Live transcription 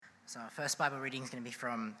So our first Bible reading is going to be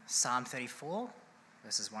from Psalm 34,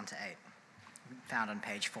 verses 1 to 8, found on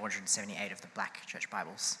page 478 of the Black Church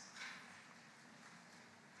Bibles.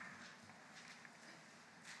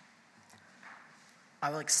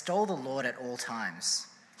 I will extol the Lord at all times.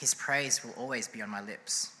 His praise will always be on my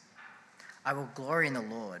lips. I will glory in the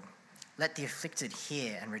Lord. Let the afflicted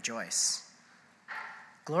hear and rejoice.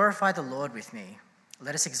 Glorify the Lord with me.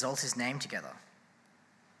 Let us exalt his name together.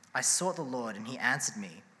 I sought the Lord, and he answered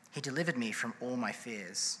me. He delivered me from all my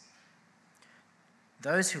fears.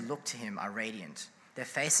 Those who look to him are radiant. Their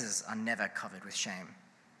faces are never covered with shame.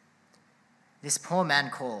 This poor man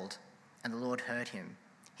called, and the Lord heard him.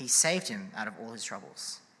 He saved him out of all his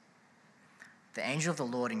troubles. The angel of the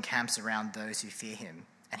Lord encamps around those who fear him,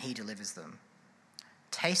 and he delivers them.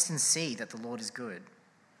 Taste and see that the Lord is good.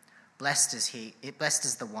 Blessed is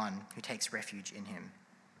the one who takes refuge in him.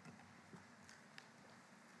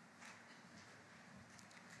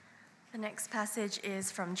 The next passage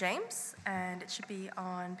is from James, and it should be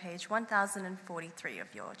on page 1043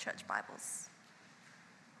 of your church Bibles.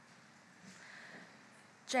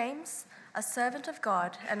 James, a servant of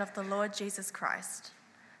God and of the Lord Jesus Christ,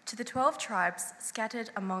 to the 12 tribes scattered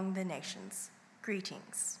among the nations,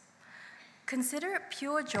 greetings. Consider it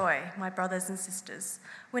pure joy, my brothers and sisters,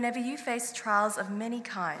 whenever you face trials of many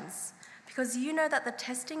kinds, because you know that the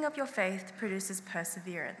testing of your faith produces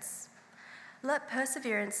perseverance. Let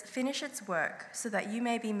perseverance finish its work so that you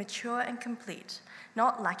may be mature and complete,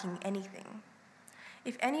 not lacking anything.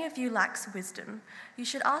 If any of you lacks wisdom, you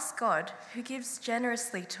should ask God, who gives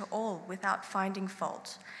generously to all without finding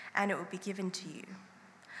fault, and it will be given to you.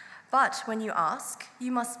 But when you ask,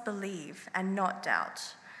 you must believe and not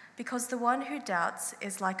doubt, because the one who doubts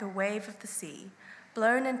is like a wave of the sea,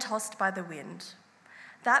 blown and tossed by the wind.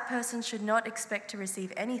 That person should not expect to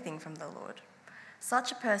receive anything from the Lord.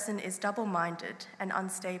 Such a person is double-minded and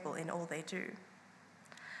unstable in all they do.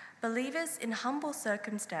 Believers in humble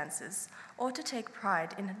circumstances ought to take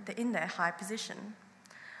pride in their high position,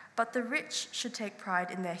 but the rich should take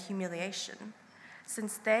pride in their humiliation,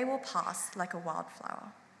 since they will pass like a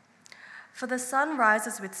wildflower. For the sun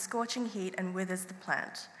rises with scorching heat and withers the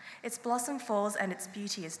plant. Its blossom falls and its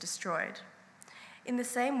beauty is destroyed. In the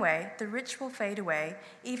same way, the rich will fade away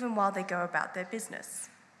even while they go about their business.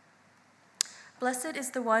 Blessed is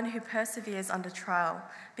the one who perseveres under trial,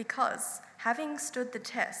 because, having stood the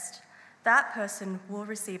test, that person will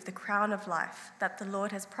receive the crown of life that the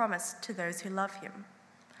Lord has promised to those who love him.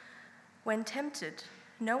 When tempted,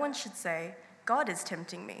 no one should say, "God is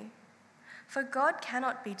tempting me." For God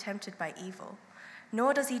cannot be tempted by evil,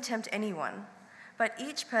 nor does he tempt anyone, but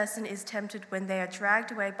each person is tempted when they are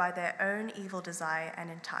dragged away by their own evil desire and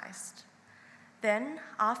enticed. Then,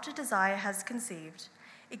 after desire has conceived,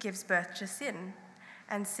 it gives birth to sin,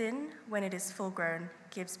 and sin, when it is full grown,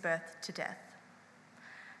 gives birth to death.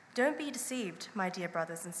 Don't be deceived, my dear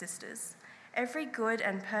brothers and sisters. Every good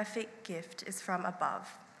and perfect gift is from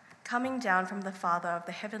above, coming down from the Father of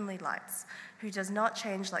the heavenly lights, who does not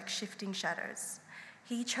change like shifting shadows.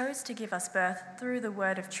 He chose to give us birth through the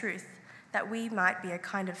word of truth, that we might be a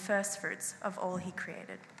kind of first fruits of all he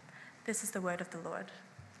created. This is the word of the Lord.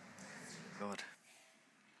 God.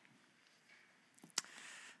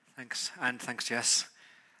 Thanks, and thanks, Jess.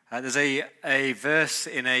 There's a verse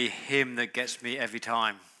in a hymn that gets me every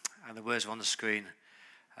time, and the words are on the screen.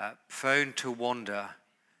 Prone to wander,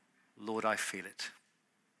 Lord, I feel it.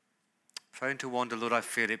 Prone to wander, Lord, I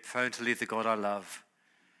feel it. Prone to leave the God I love.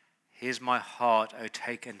 Here's my heart, oh,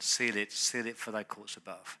 take and seal it for thy courts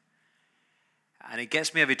above. And it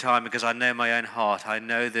gets me every time because I know my own heart. I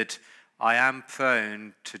know that I am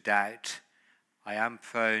prone to doubt. I am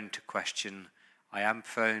prone to question. I am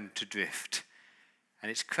prone to drift.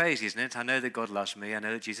 And it's crazy, isn't it? I know that God loves me. I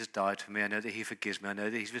know that Jesus died for me. I know that he forgives me. I know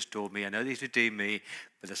that he's restored me. I know that he's redeemed me.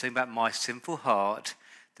 But there's something about my sinful heart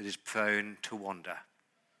that is prone to wander.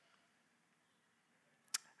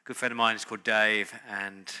 A good friend of mine is called Dave,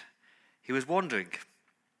 and he was wandering.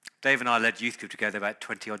 Dave and I led youth group together about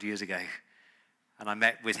 20-odd years ago. And I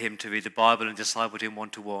met with him to read the Bible and discipled him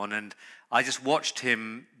one-to-one. And I just watched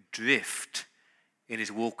him drift in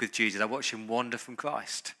his walk with Jesus. I watched him wander from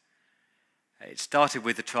Christ. It started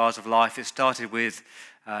with the trials of life. It started with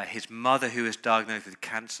his mother who was diagnosed with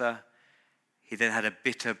cancer. He then had a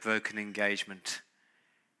bitter, broken engagement.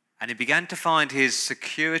 And he began to find his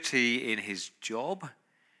security in his job,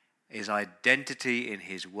 his identity in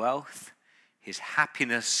his wealth, his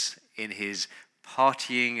happiness in his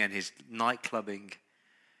partying and his nightclubbing.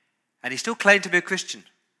 And he still claimed to be a Christian.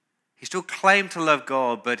 He still claimed to love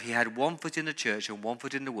God, but he had one foot in the church and one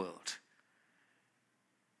foot in the world.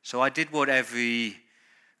 So I did what every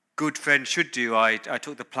good friend should do, I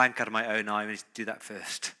took the plank out of my own eye and do that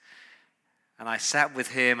first. And I sat with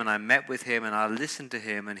him and I met with him and I listened to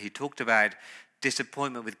him, and he talked about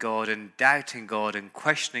disappointment with God and doubting God and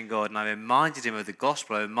questioning God, and I reminded him of the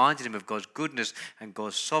gospel. I reminded him of God's goodness and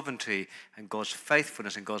God's sovereignty and God's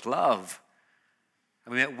faithfulness and God's love.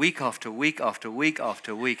 And we met week after week after week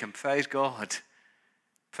after week, and praise God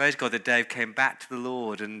that Dave came back to the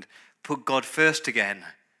Lord and put God first again.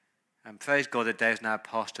 And praise God that Dave's now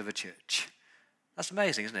pastor of a church. That's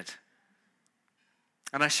amazing, isn't it?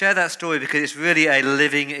 And I share that story because it's really a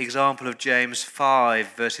living example of James 5,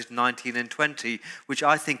 verses 19 and 20, which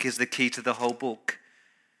I think is the key to the whole book.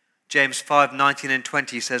 James 5, 19 and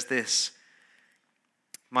 20 says this: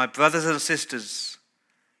 "My brothers and sisters,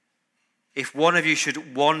 if one of you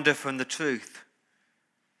should wander from the truth,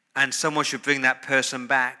 and someone should bring that person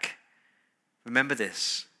back, remember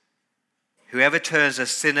this: whoever turns a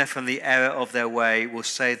sinner from the error of their way will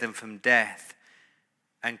save them from death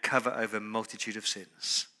and cover over a multitude of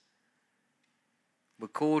sins." We're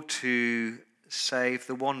called to save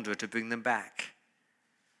the wanderer, to bring them back.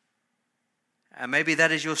 And maybe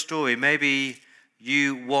that is your story. Maybe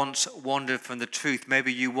you once wandered from the truth.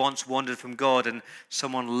 Maybe you once wandered from God and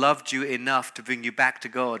someone loved you enough to bring you back to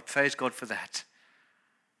God. Praise God for that.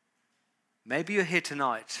 Maybe you're here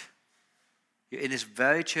tonight. You're in this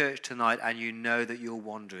very church tonight and you know that you're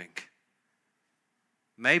wandering.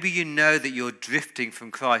 Maybe you know that you're drifting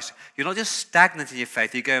from Christ. You're not just stagnant in your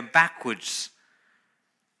faith, you're going backwards.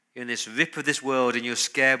 You're in this rip of this world and you're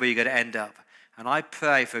scared where you're going to end up. And I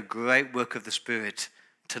pray for a great work of the Spirit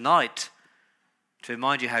tonight to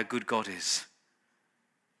remind you how good God is.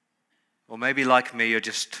 Or maybe like me, you're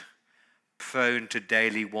just prone to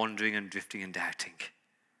daily wandering and drifting and doubting.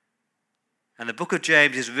 And the book of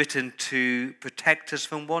James is written to protect us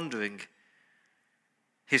from wandering.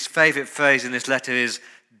 His favourite phrase in this letter is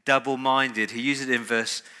double-minded. He uses it in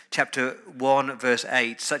chapter 1, verse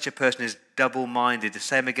 8. Such a person is double-minded. The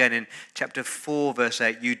same again in chapter 4, verse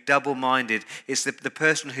 8. You double-minded. It's the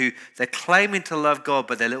person who they're claiming to love God,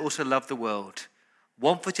 but they also love the world.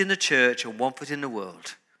 One foot in the church and one foot in the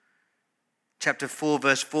world. Chapter 4,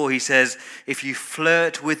 verse 4, he says, if you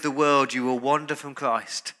flirt with the world, you will wander from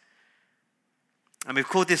Christ. And we've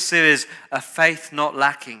called this series A Faith Not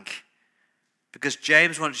Lacking, because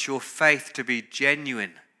James wants your faith to be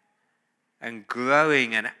genuine and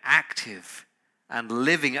growing and active and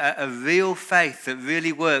living a real faith that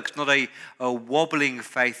really works, not a wobbling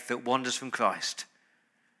faith that wanders from Christ.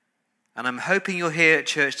 And I'm hoping you're here at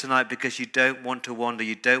church tonight because you don't want to wander,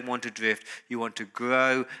 you don't want to drift, you want to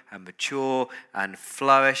grow and mature and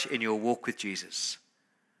flourish in your walk with Jesus.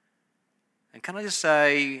 And can I just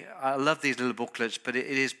say, I love these little booklets, but it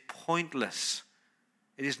is pointless.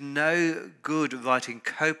 It is no good writing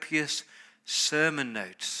copious sermon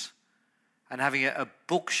notes and having a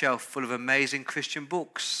bookshelf full of amazing Christian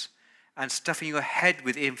books and stuffing your head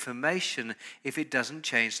with information if it doesn't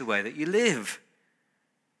change the way that you live.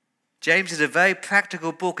 James is a very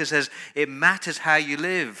practical book. It says it matters how you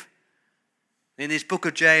live. In this book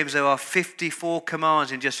of James, there are 54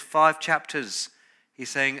 commands in just 5 chapters. He's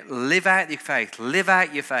saying, live out your faith, live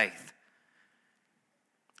out your faith.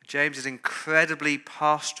 James is incredibly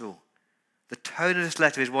pastoral. The tone of this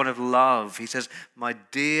letter is one of love. He says, my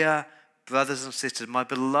dear brothers and sisters, my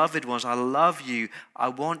beloved ones, I love you. I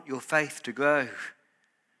want your faith to grow.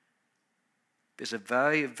 It's a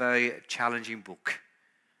very, very challenging book.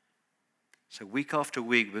 So week after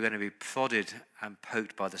week, we're going to be prodded and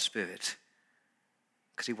poked by the Spirit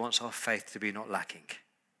because he wants our faith to be not lacking.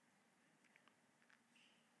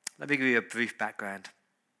 Let me give you a brief background.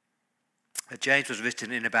 James was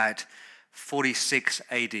written in about 46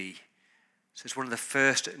 AD. So it's one of the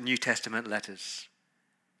first New Testament letters.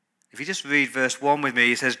 If you just read verse 1 with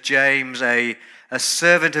me, it says, James, a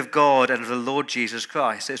servant of God and of the Lord Jesus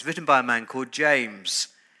Christ. So it's written by a man called James.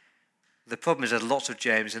 The problem is there's lots of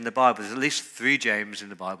James in the Bible. There's at least 3 James in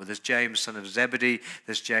the Bible. There's James, son of Zebedee.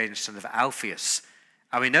 There's James, son of Alphaeus.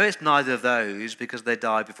 And we know it's neither of those because they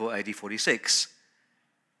died before AD 46.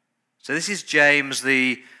 So this is James,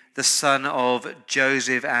 the son of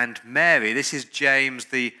Joseph and Mary. This is James,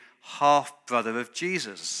 the half-brother of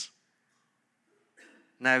Jesus.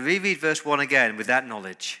 Now reread verse 1 again with that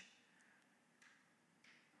knowledge.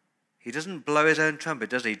 He doesn't blow his own trumpet,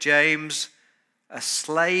 does he? James, a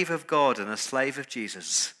slave of God and a slave of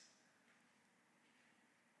Jesus.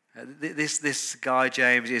 This guy,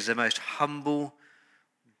 James, is the most humble,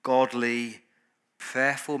 godly,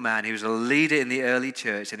 prayerful man. He was a leader in the early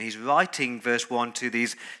church, and he's writing, verse 1, to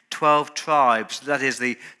these 12 tribes, that is,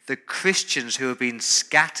 the Christians who have been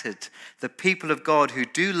scattered, the people of God who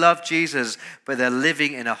do love Jesus, but they're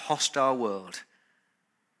living in a hostile world.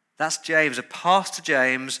 That's James, a pastor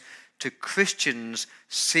James to Christians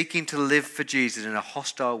seeking to live for Jesus in a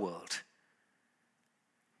hostile world.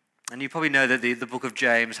 And you probably know that the book of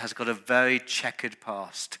James has got a very checkered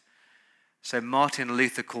past. So Martin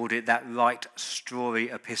Luther called it that right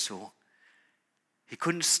strawy epistle. He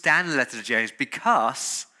couldn't stand the letter to James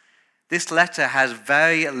because this letter has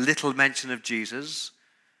very little mention of Jesus,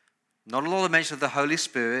 not a lot of mention of the Holy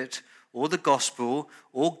Spirit, or the gospel,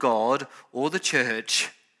 or God, or the church.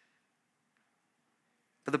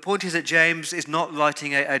 But the point is that James is not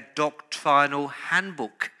writing a doctrinal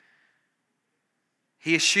handbook.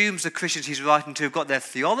 He assumes the Christians he's writing to have got their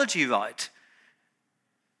theology right.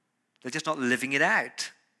 They're just not living it out.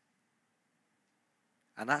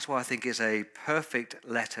 And that's why I think it's a perfect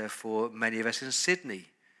letter for many of us in Sydney.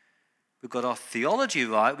 We've got our theology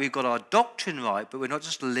right, we've got our doctrine right, but we're not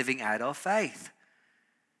just living out our faith.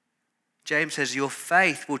 James says your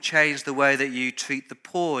faith will change the way that you treat the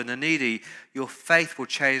poor and the needy. Your faith will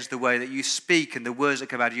change the way that you speak and the words that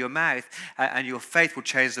come out of your mouth. And your faith will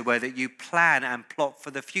change the way that you plan and plot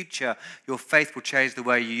for the future. Your faith will change the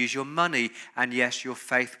way you use your money. And yes, your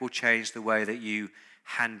faith will change the way that you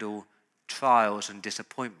handle trials and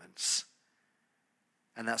disappointments.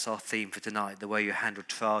 And that's our theme for tonight, the way you handle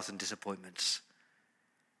trials and disappointments.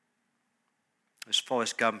 It was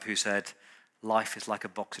Forrest Gump who said, life is like a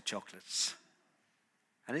box of chocolates.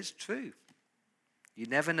 And it's true. You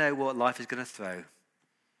never know what life is going to throw.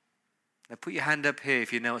 Now put your hand up here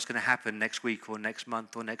if you know what's going to happen next week or next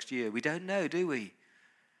month or next year. We don't know, do we?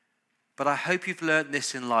 But I hope you've learned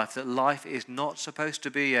this in life, that life is not supposed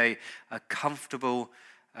to be a comfortable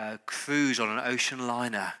cruise on an ocean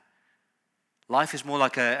liner. Life is more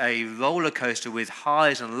like a roller coaster with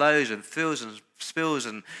highs and lows and thrills and spills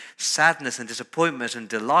and sadness and disappointments and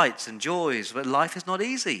delights and joys. But life is not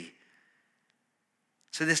easy.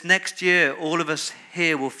 So this next year, all of us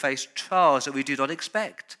here will face trials that we do not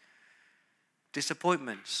expect.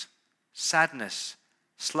 Disappointments, sadness,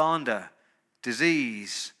 slander,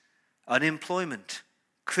 disease, unemployment,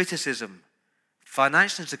 criticism,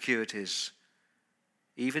 financial insecurities,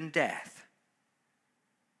 even death.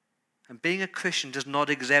 And being a Christian does not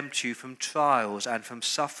exempt you from trials and from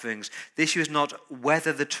sufferings. The issue is not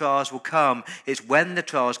whether the trials will come, it's when the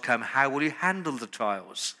trials come, how will you handle the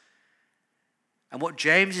trials? And what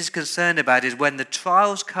James is concerned about is when the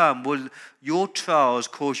trials come, will your trials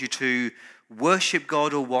cause you to worship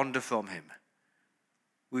God or wander from him?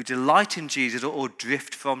 Will you delight in Jesus or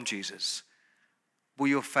drift from Jesus? Will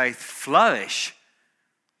your faith flourish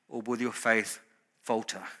or will your faith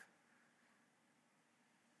falter?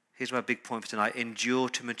 Here's my big point for tonight. Endure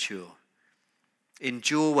to mature.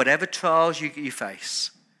 Endure whatever trials you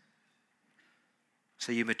face.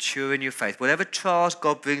 So you mature in your faith. Whatever trials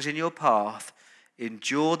God brings in your path,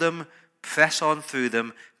 endure them, press on through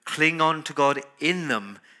them, cling on to God in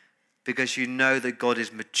them, because you know that God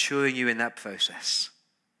is maturing you in that process.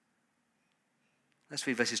 Let's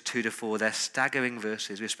read verses 2 to 4. They're staggering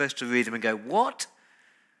verses. We're supposed to read them and go, what?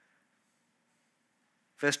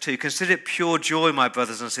 Verse 2, consider it pure joy, my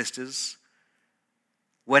brothers and sisters,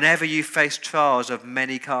 whenever you face trials of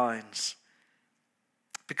many kinds,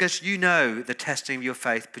 because you know the testing of your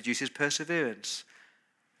faith produces perseverance.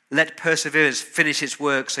 Let perseverance finish its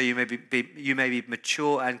work so you may be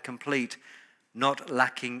mature and complete, not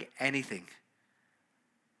lacking anything.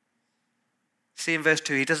 See, in verse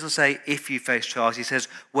 2, he doesn't say if you face trials, he says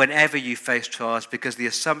whenever you face trials, because the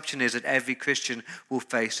assumption is that every Christian will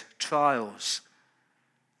face trials.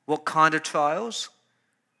 What kind of trials?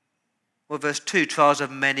 Well, verse 2, trials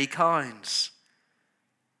of many kinds.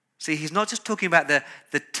 See, he's not just talking about the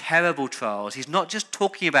terrible trials. He's not just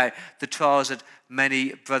talking about the trials that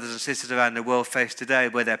many brothers and sisters around the world face today,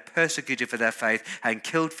 where they're persecuted for their faith and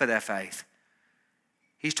killed for their faith.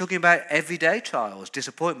 He's talking about everyday trials,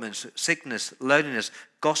 disappointments, sickness, loneliness,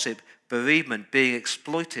 gossip, bereavement, being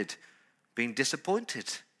exploited, being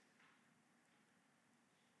disappointed.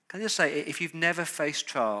 Can I just say, if you've never faced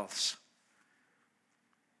trials,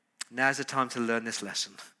 now's the time to learn this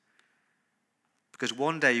lesson. Because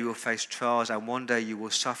one day you will face trials and one day you will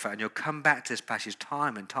suffer, and you'll come back to this passage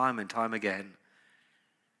time and time and time again.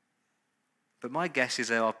 But my guess is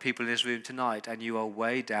there are people in this room tonight and you are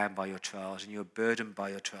weighed down by your trials and you're burdened by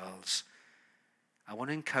your trials. I want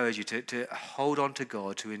to encourage you to hold on to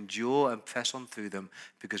God, to endure and press on through them,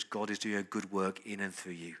 because God is doing a good work in and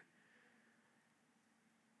through you.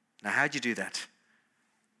 Now, how do you do that?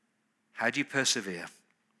 How do you persevere?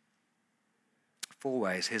 4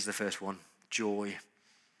 ways. Here's the first one: joy.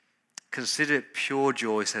 Consider it pure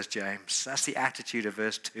joy, says James. That's the attitude of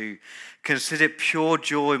verse 2. Consider it pure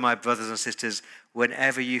joy, my brothers and sisters,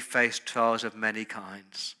 whenever you face trials of many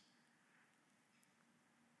kinds.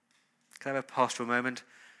 Can I have a pastoral moment?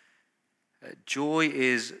 Joy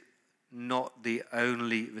is not the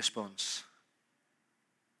only response.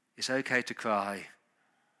 It's okay to cry.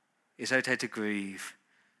 It's okay to grieve.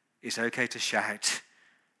 It's okay to shout.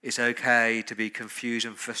 It's okay to be confused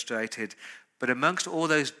and frustrated. But amongst all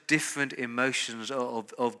those different emotions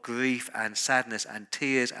of grief and sadness and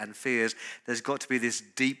tears and fears, there's got to be this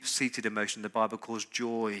deep-seated emotion the Bible calls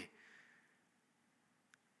joy.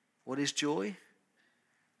 What is joy?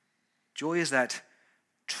 Joy is that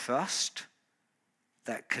trust,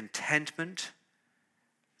 that contentment,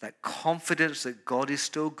 that confidence that God is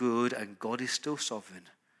still good and God is still sovereign.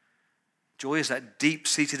 Joy is that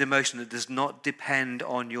deep-seated emotion that does not depend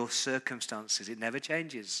on your circumstances. It never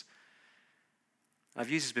changes. I've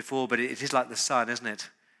used this before, but it is like the sun, isn't it?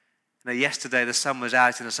 You know, yesterday the sun was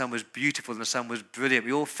out and the sun was beautiful and the sun was brilliant.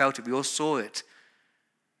 We all felt it. We all saw it.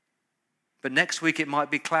 But next week it might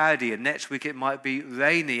be cloudy and next week it might be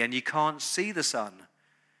rainy and you can't see the sun.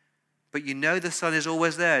 But you know the sun is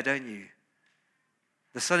always there, don't you?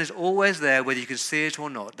 The sun is always there whether you can see it or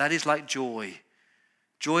not. That is like joy.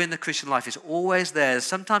 Joy in the Christian life is always there.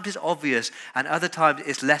 Sometimes it's obvious and other times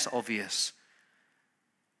it's less obvious.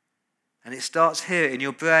 And it starts here in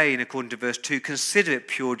your brain, according to verse 2. Consider it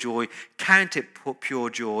pure joy. Count it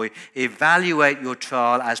pure joy. Evaluate your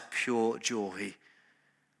trial as pure joy.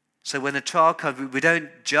 So when the trial comes, we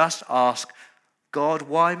don't just ask, God,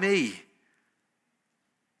 why me?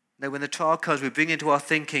 No, when the trial comes, we bring into our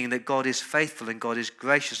thinking that God is faithful and God is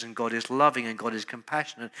gracious and God is loving and God is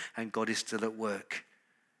compassionate and God is still at work.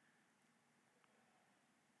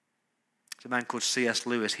 There's a man called C.S.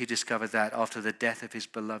 Lewis. He discovered that after the death of his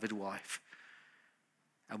beloved wife.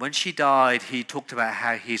 And when she died, he talked about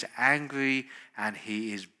how he's angry and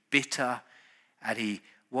he is bitter and he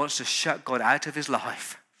wants to shut God out of his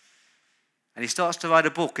life. And he starts to write a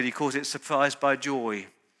book and he calls it Surprised by Joy.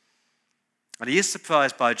 And he is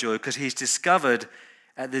surprised by joy because he's discovered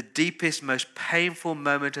at the deepest, most painful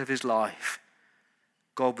moment of his life,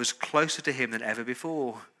 God was closer to him than ever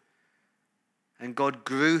before. And God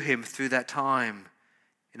grew him through that time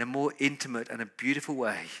in a more intimate and a beautiful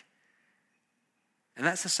way. And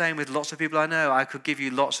that's the same with lots of people I know. I could give you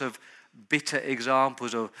lots of bitter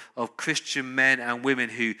examples of Christian men and women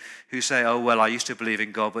who say, oh, well, I used to believe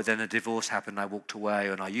in God, but then the divorce happened and I walked away.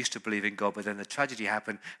 And I used to believe in God, but then the tragedy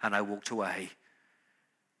happened and I walked away.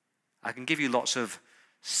 I can give you lots of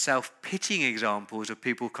self-pitying examples of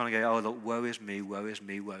people kind of go, oh, look, woe is me, woe is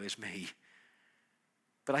me, woe is me.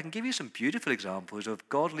 But I can give you some beautiful examples of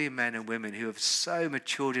godly men and women who have so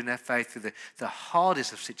matured in their faith through the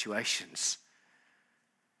hardest of situations.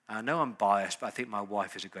 I know I'm biased, but I think my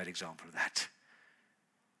wife is a great example of that.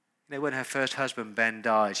 You know, when her first husband, Ben,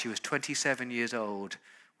 died, she was 27 years old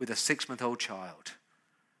with a 6-month-old child.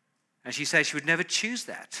 And she said she would never choose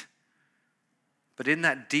that. But in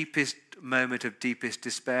that deepest moment of deepest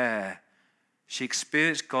despair, she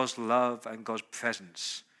experienced God's love and God's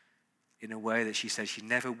presence in a way that she said she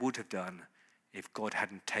never would have done if God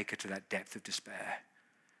hadn't taken her to that depth of despair.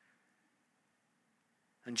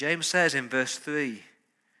 And James says in verse 3,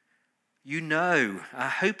 you know, I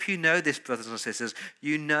hope you know this, brothers and sisters,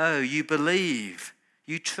 you know, you believe,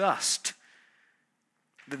 you trust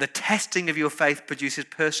that the testing of your faith produces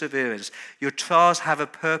perseverance. Your trials have a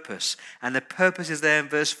purpose, and the purpose is there in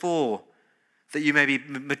verse 4, that you may be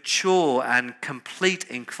mature and complete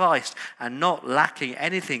in Christ and not lacking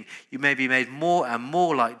anything. You may be made more and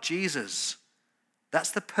more like Jesus.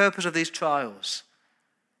 That's the purpose of these trials.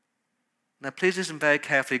 Now, please listen very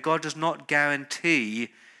carefully. God does not guarantee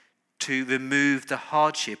to remove the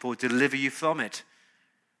hardship or deliver you from it.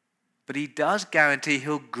 But he does guarantee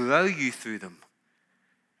he'll grow you through them.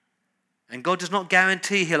 And God does not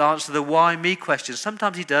guarantee he'll answer the why me question.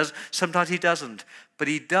 Sometimes he does, sometimes he doesn't. But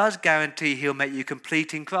he does guarantee he'll make you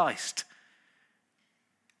complete in Christ.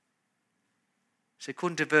 So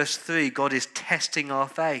according to verse 3, God is testing our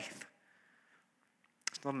faith.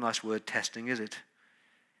 It's not a nice word, testing, is it?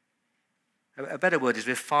 A better word is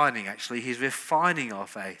refining, actually. He's refining our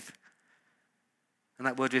faith. And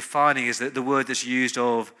that word refining is the word that's used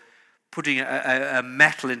of putting a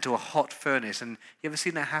metal into a hot furnace. And you ever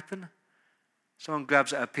seen that happen? Someone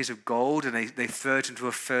grabs a piece of gold and they throw it into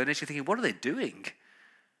a furnace. You're thinking, what are they doing?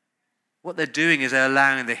 What they're doing is they're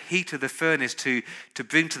allowing the heat of the furnace to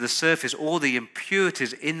bring to the surface all the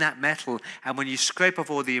impurities in that metal. And when you scrape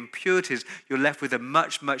off all the impurities, you're left with a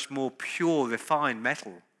much, much more pure, refined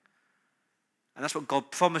metal. And that's what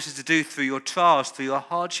God promises to do through your trials, through your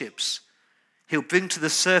hardships. He'll bring to the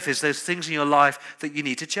surface those things in your life that you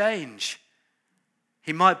need to change.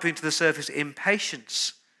 He might bring to the surface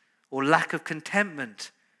impatience or lack of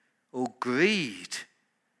contentment or greed.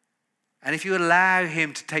 And if you allow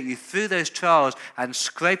him to take you through those trials and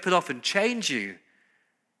scrape it off and change you,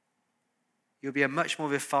 you'll be a much more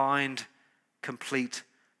refined, complete,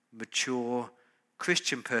 mature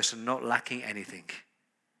Christian person, not lacking anything.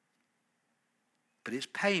 But it's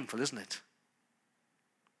painful, isn't it?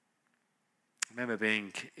 I remember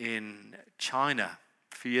being in China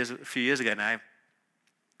a few years ago now,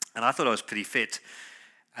 and I thought I was pretty fit.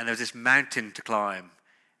 And there was this mountain to climb,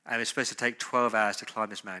 and it was supposed to take 12 hours to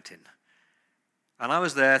climb this mountain. And I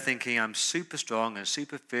was there thinking I'm super strong and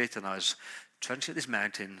super fit, and I was trudging up this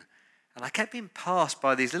mountain, and I kept being passed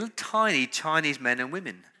by these little tiny Chinese men and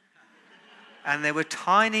women. And they were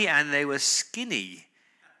tiny and they were skinny,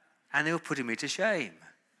 and they were putting me to shame.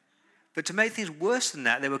 But to make things worse than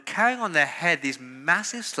that, they were carrying on their head these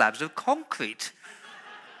massive slabs of concrete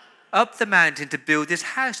up the mountain to build this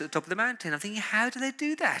house at the top of the mountain. I'm thinking, how do they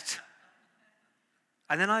do that?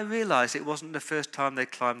 And then I realized it wasn't the first time they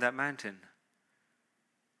climbed that mountain.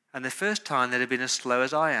 And the first time they'd have been as slow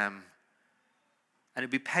as I am. And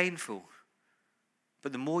it'd be painful.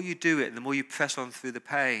 But the more you do it, the more you press on through the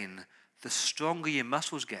pain, the stronger your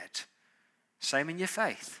muscles get. Same in your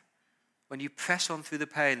faith. When you press on through the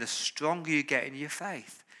pain, the stronger you get in your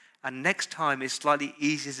faith. And next time it's slightly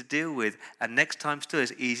easier to deal with. And next time still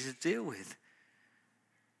it's easier to deal with.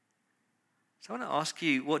 So I want to ask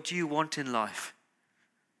you, what do you want in life?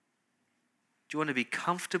 Do you want to be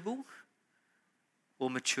comfortable or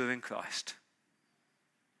mature in Christ?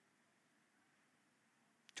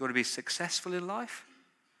 Do you want to be successful in life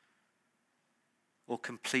or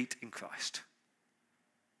complete in Christ?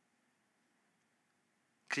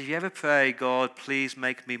 Because if you ever pray, God, please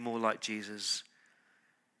make me more like Jesus,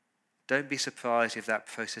 don't be surprised if that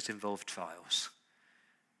process involved trials.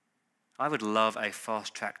 I would love a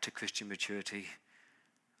fast track to Christian maturity.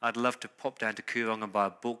 I'd love to pop down to Koorong and buy a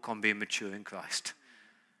book on being mature in Christ.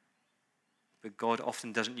 But God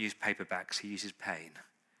often doesn't use paperbacks, he uses pain.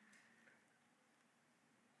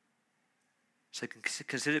 So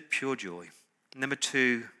consider it pure joy. Number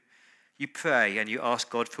 2, you pray and you ask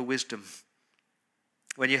God for wisdom.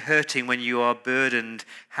 When you're hurting, when you are burdened,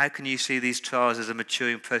 how can you see these trials as a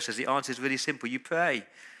maturing process? The answer is really simple. You pray.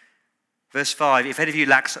 Verse 5, if any of you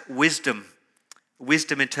lacks wisdom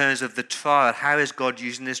in terms of the trial, how is God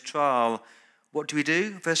using this trial? What do we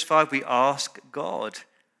do? Verse 5, we ask God.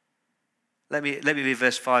 Let me read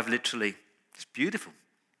verse 5 literally. It's beautiful.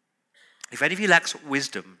 If any of you lacks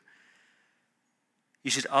wisdom,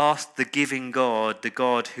 you should ask the giving God, the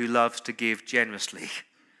God who loves to give generously.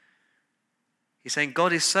 He's saying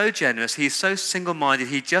God is so generous, he is so single-minded,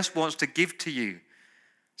 he just wants to give to you.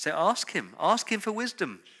 So ask him for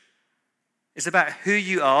wisdom. It's about who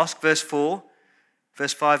you ask, verse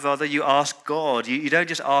 5 rather, you ask God. You don't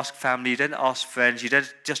just ask family, you don't ask friends, you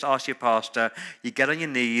don't just ask your pastor. You get on your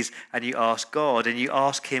knees and you ask God and you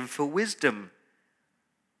ask him for wisdom.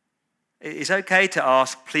 It's okay to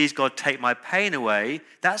ask, please God, take my pain away.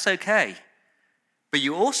 That's okay. But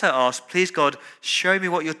you also ask, please God, show me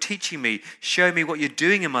what you're teaching me. Show me what you're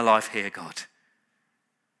doing in my life here, God.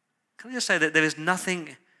 Can I just say that there is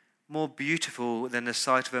nothing more beautiful than the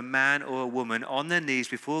sight of a man or a woman on their knees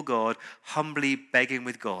before God, humbly begging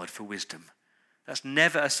with God for wisdom. That's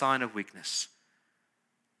never a sign of weakness.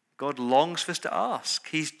 God longs for us to ask.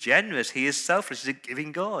 He's generous. He is selfless. He's a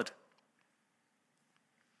giving God.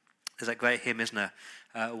 There's that great hymn, isn't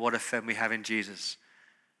there? What a friend we have in Jesus.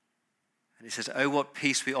 And it says, oh, what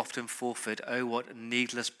peace we often forfeit. Oh, what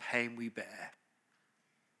needless pain we bear.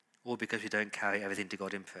 All because we don't carry everything to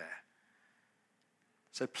God in prayer.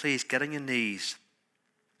 So please, get on your knees.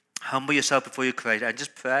 Humble yourself before your Creator and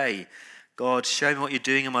just pray. God, show me what you're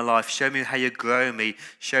doing in my life. Show me how you're growing me.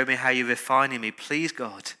 Show me how you're refining me. Please,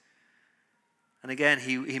 God. And again,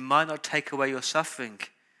 he might not take away your suffering,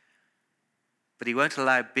 but he won't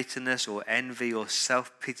allow bitterness or envy or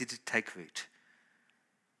self-pity to take root.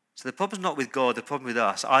 So the problem's not with God, the problem with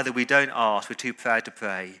us. Either we don't ask, we're too proud to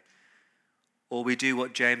pray, or we do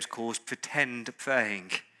what James calls pretend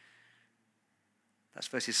praying. That's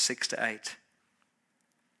verses 6 to 8.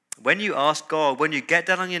 When you ask God, when you get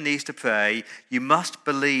down on your knees to pray, you must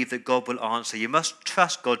believe that God will answer. You must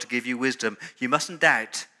trust God to give you wisdom. You mustn't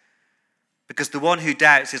doubt. Because the one who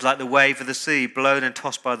doubts is like the wave of the sea, blown and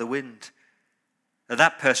tossed by the wind. Now,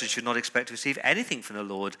 that person should not expect to receive anything from the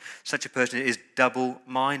Lord. Such a person is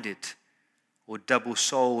double-minded, or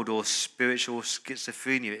double-souled, or spiritual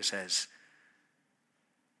schizophrenia, it says.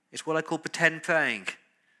 It's what I call pretend praying.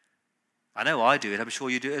 I know I do it. I'm sure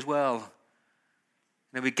you do it as well.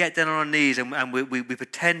 We get down on our knees and we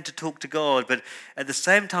pretend to talk to God, but at the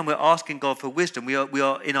same time we're asking God for wisdom. We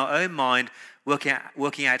are in our own mind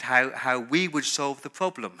working out how we would solve the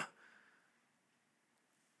problem.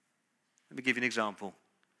 Let me give you an example.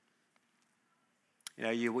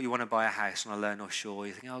 You want to buy a house on a low North Shore.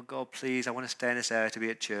 You think, oh God, please, I want to stay in this area to be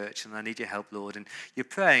at church, and I need your help, Lord. And you're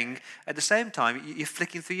praying. At the same time, you're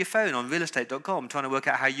flicking through your phone on realestate.com trying to work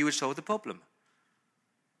out how you would solve the problem.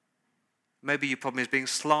 Maybe your problem is being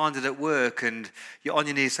slandered at work, and you're on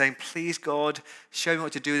your knees saying, please, God, show me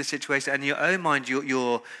what to do in this situation. And in your own mind,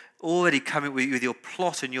 you're already coming with your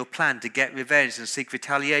plot and your plan to get revenge and seek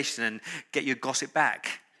retaliation and get your gossip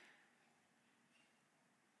back.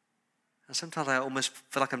 And sometimes I almost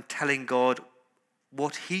feel like I'm telling God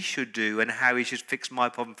what he should do and how he should fix my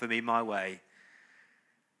problem for me my way.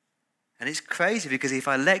 And it's crazy because if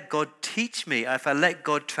I let God teach me, if I let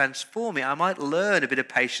God transform me, I might learn a bit of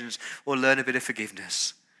patience or learn a bit of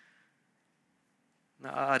forgiveness.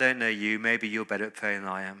 Now, I don't know you. Maybe you're better at praying than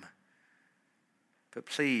I am. But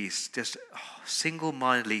please, just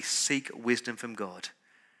single-mindedly seek wisdom from God.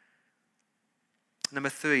 Number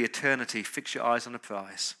 3, eternity. Fix your eyes on the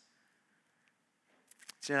prize.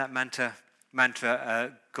 Do you know that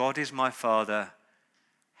mantra? God is my Father,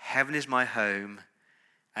 heaven is my home,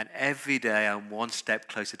 and every day I'm one step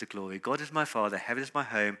closer to glory. God is my Father, heaven is my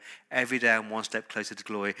home, every day I'm one step closer to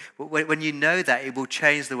glory. When you know that, it will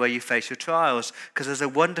change the way you face your trials, because there's a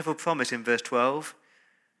wonderful promise in verse 12.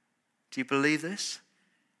 Do you believe this?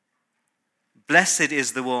 Blessed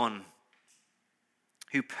is the one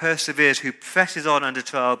who perseveres, who presses on under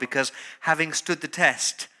trial, because having stood the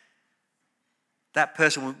test, that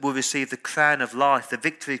person will receive the crown of life, the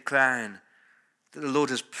victory crown that the Lord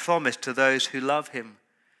has promised to those who love him.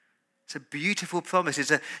 It's a beautiful promise.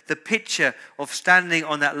 It's the picture of standing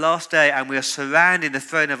on that last day and we are surrounding the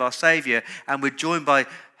throne of our Saviour, and we're joined by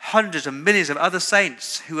hundreds and millions of other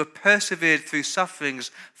saints who have persevered through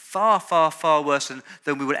sufferings far, far, far worse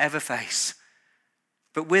than we will ever face.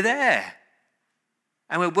 But we're there.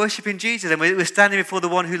 And we're worshipping Jesus, and we're standing before the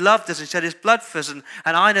one who loved us and shed his blood for us. And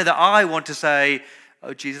I know that I want to say,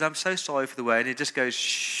 oh, Jesus, I'm so sorry for the way. And it just goes,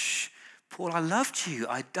 shh, Paul, I loved you.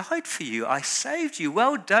 I died for you. I saved you.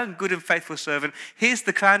 Well done, good and faithful servant. Here's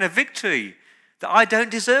the crown of victory that I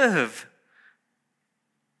don't deserve.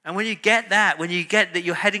 And when you get that, when you get that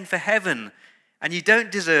you're heading for heaven and you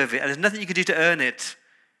don't deserve it, and there's nothing you can do to earn it,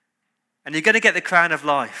 and you're going to get the crown of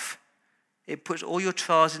life, it puts all your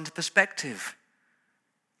trials into perspective.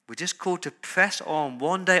 We're just called to press on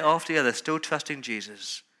one day after the other, still trusting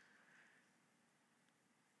Jesus.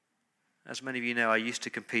 As many of you know, I used to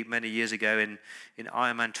compete many years ago in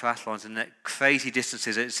Ironman triathlons, and at crazy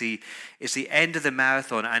distances. It's the end of the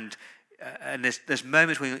marathon, and there's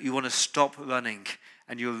moments when you want to stop running,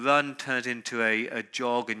 and your run turns into a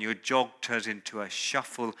jog, and your jog turns into a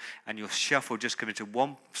shuffle, and your shuffle just comes into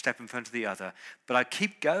one step in front of the other. But I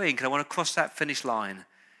keep going because I want to cross that finish line.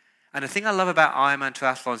 And the thing I love about Ironman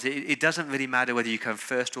triathlons, it doesn't really matter whether you come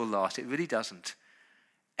first or last. It really doesn't.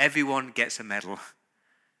 Everyone gets a medal.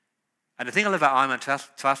 And the thing I love about Ironman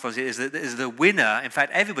triathlons is that the winner, in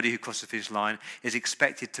fact, everybody who crosses the finish line is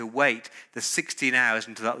expected to wait the 16 hours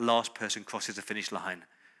until that last person crosses the finish line.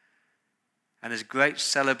 And there's a great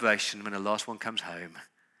celebration when the last one comes home.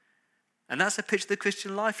 And that's the picture of the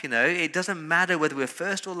Christian life, you know. It doesn't matter whether we're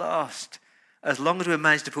first or last, as long as we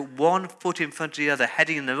manage to put one foot in front of the other,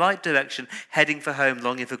 heading in the right direction, heading for home,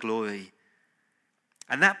 longing for glory.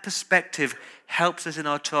 And that perspective helps us in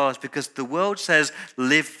our trials, because the world says,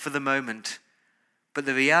 live for the moment. But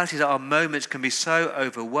the reality is that our moments can be so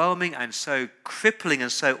overwhelming and so crippling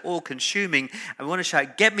and so all-consuming, and we want to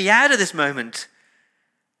shout, get me out of this moment.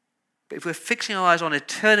 But if we're fixing our eyes on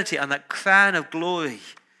eternity and that crown of glory,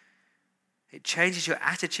 it changes your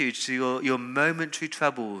attitude to your momentary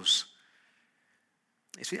troubles.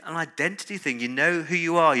 It's an identity thing. You know who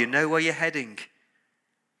you are. You know where you're heading.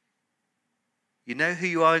 You know who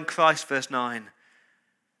you are in Christ, verse 9.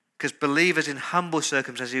 Because believers in humble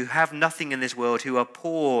circumstances who have nothing in this world, who are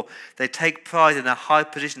poor, they take pride in their high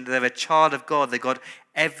position, that they're a child of God. They've got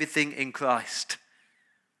everything in Christ.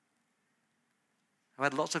 I've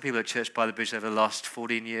had lots of people at Church by the Bridge over the last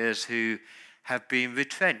 14 years who have been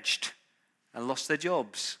retrenched and lost their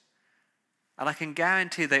jobs. And I can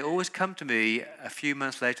guarantee they always come to me a few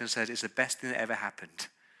months later and say, it's the best thing that ever happened.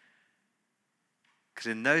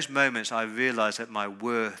 Because in those moments I realized that my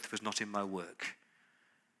worth was not in my work.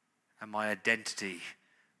 And my identity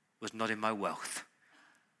was not in my wealth.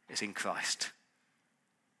 It's in Christ.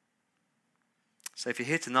 So if you're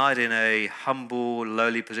here tonight in a humble,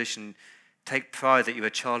 lowly position, take pride that you're a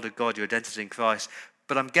child of God, your identity is in Christ.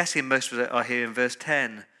 But I'm guessing most of it are here in verse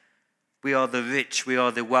 10. We are the rich, we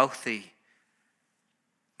are the wealthy.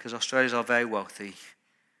 Because Australians are very wealthy.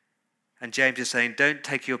 And James is saying, don't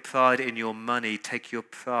take your pride in your money, take your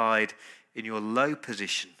pride in your low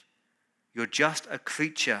position. You're just a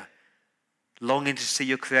creature longing to see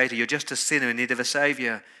your Creator. You're just a sinner in need of a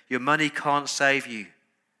Saviour. Your money can't save you.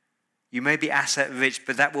 You may be asset rich,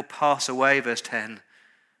 but that will pass away, verse 10.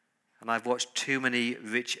 And I've watched too many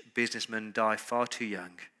rich businessmen die far too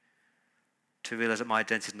young to realize that my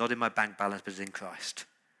identity is not in my bank balance, but is in Christ.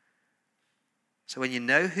 So when you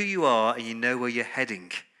know who you are and you know where you're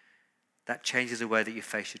heading, that changes the way that you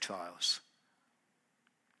face your trials.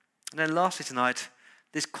 And then lastly tonight,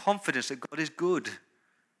 this confidence that God is good.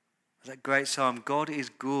 That great psalm, God is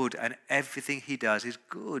good and everything he does is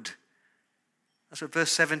good. That's what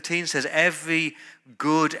verse 17 says. Every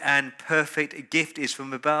good and perfect gift is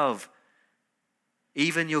from above.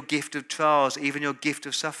 Even your gift of trials, even your gift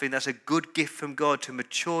of suffering, that's a good gift from God to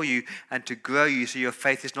mature you and to grow you so your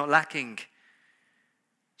faith is not lacking.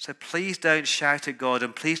 So please don't shout at God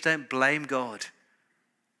and please don't blame God.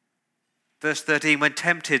 Verse 13, when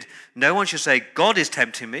tempted, no one should say, God is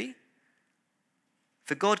tempting me.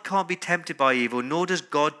 For God can't be tempted by evil, nor does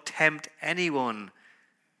God tempt anyone.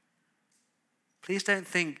 Please don't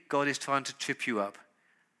think God is trying to trip you up.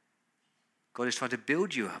 God is trying to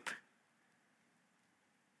build you up.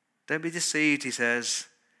 Don't be deceived, he says.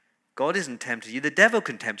 God isn't tempting you. The devil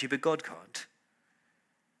can tempt you, but God can't.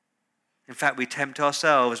 In fact, we tempt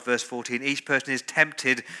ourselves, verse 14. Each person is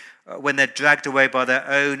tempted when they're dragged away by their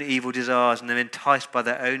own evil desires and they're enticed by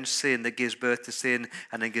their own sin that gives birth to sin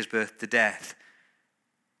and then gives birth to death.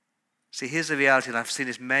 See, here's the reality, and I've seen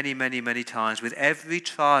this many, many, many times. With every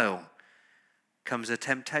trial comes a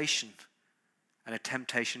temptation, and a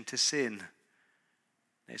temptation to sin.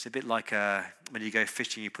 It's a bit like when you go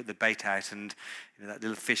fishing, you put the bait out, and that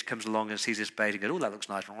little fish comes along and sees this bait and goes, oh, that looks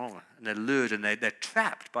nice. And they're lured, and they're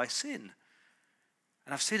trapped by sin.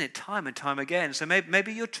 And I've seen it time and time again. So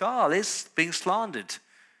maybe your trial is being slandered.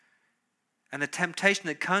 And the temptation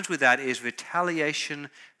that comes with that is retaliation,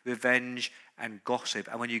 revenge, and gossip.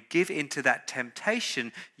 And when you give into that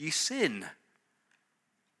temptation, you sin.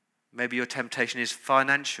 Maybe your temptation is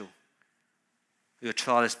financial. Your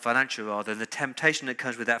trial is financial rather. And the temptation that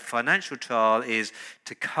comes with that financial trial is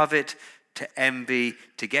to covet, to envy,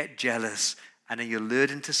 to get jealous, and then you're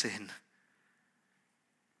lured into sin.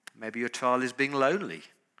 Maybe your trial is being lonely.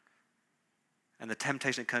 And the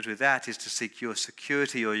temptation that comes with that is to seek your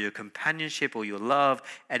security or your companionship or your love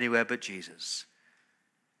anywhere but Jesus.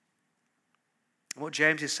 And what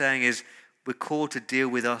James is saying is we're called to deal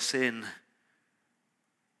with our sin.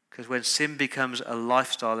 Because when sin becomes a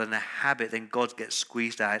lifestyle and a habit, then God gets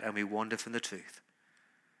squeezed out and we wander from the truth.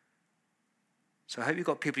 So I hope you've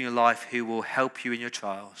got people in your life who will help you in your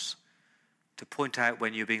trials to point out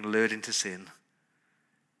when you're being lured into sin.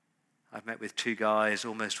 I've met with two guys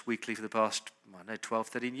almost weekly for the past, 12,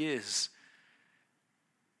 13 years.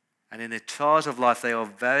 And in the trials of life, they are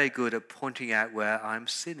very good at pointing out where I'm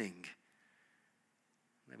sinning.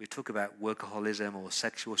 We talk about workaholism or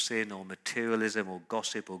sexual sin or materialism or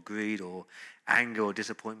gossip or greed or anger or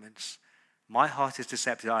disappointments. My heart is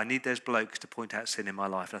deceptive. I need those blokes to point out sin in my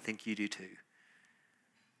life, and I think you do too.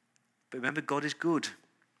 But remember, God is good.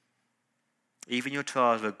 Even your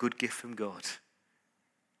trials are a good gift from God.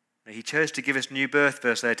 He chose to give us new birth,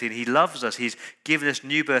 verse 13. He loves us. He's given us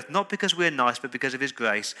new birth, not because we're nice, but because of his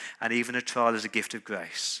grace, and even a trial is a gift of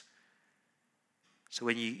grace. So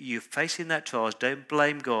when you're facing that trial, don't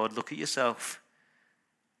blame God. Look at yourself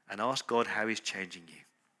and ask God how he's changing you.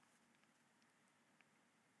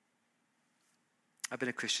 I've been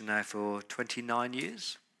a Christian now for 29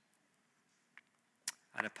 years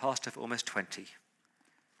and a pastor for almost 20.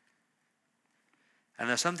 And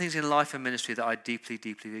there are some things in life and ministry that I deeply,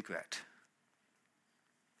 deeply regret.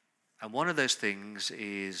 And one of those things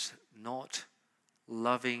is not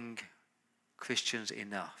loving Christians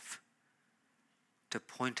enough to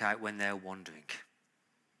point out when they're wandering.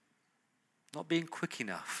 Not being quick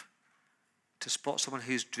enough to spot someone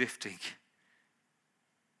who's drifting.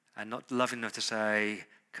 And not loving enough to say,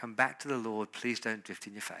 come back to the Lord, please don't drift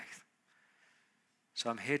in your faith. So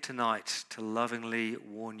I'm here tonight to lovingly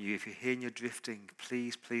warn you, if you're here and you're drifting,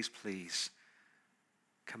 please, please, please,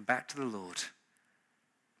 come back to the Lord.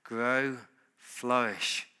 Grow,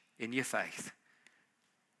 flourish in your faith.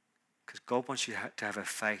 Because God wants you to have a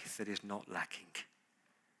faith that is not lacking.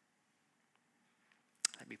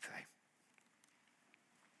 Let me pray.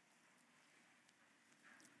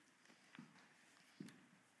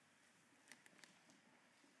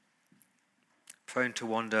 Prone to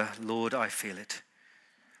wander, Lord, I feel it.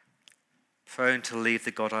 Prone to leave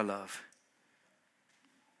the God I love.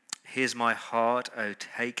 Here's my heart, oh,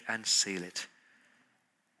 take and seal it.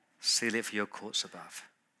 Seal it for your courts above.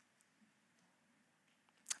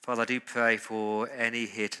 Father, I do pray for any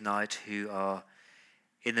here tonight who are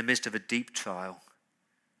in the midst of a deep trial,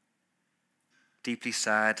 deeply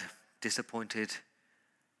sad, disappointed,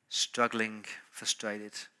 struggling,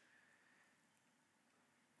 frustrated.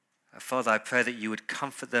 Father, I pray that you would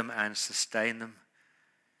comfort them and sustain them.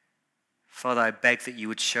 Father, I beg that you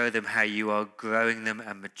would show them how you are growing them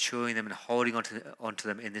and maturing them and holding onto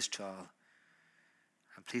them in this trial.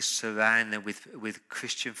 And please surround them with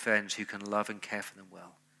Christian friends who can love and care for them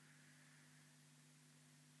well.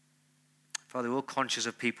 Father, we're all conscious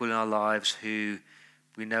of people in our lives who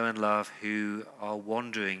we know and love who are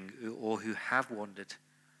wandering or who have wandered.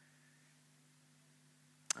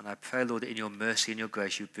 And I pray, Lord, that in your mercy and your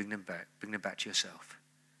grace you bring them back to yourself.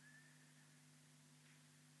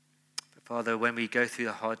 But Father, when we go through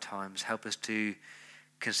the hard times, help us to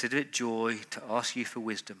consider it joy, to ask you for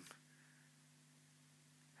wisdom.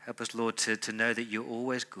 Help us, Lord, to know that you're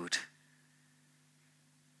always good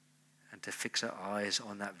and to fix our eyes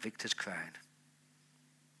on that victor's crown.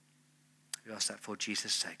 We ask that for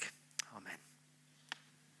Jesus' sake.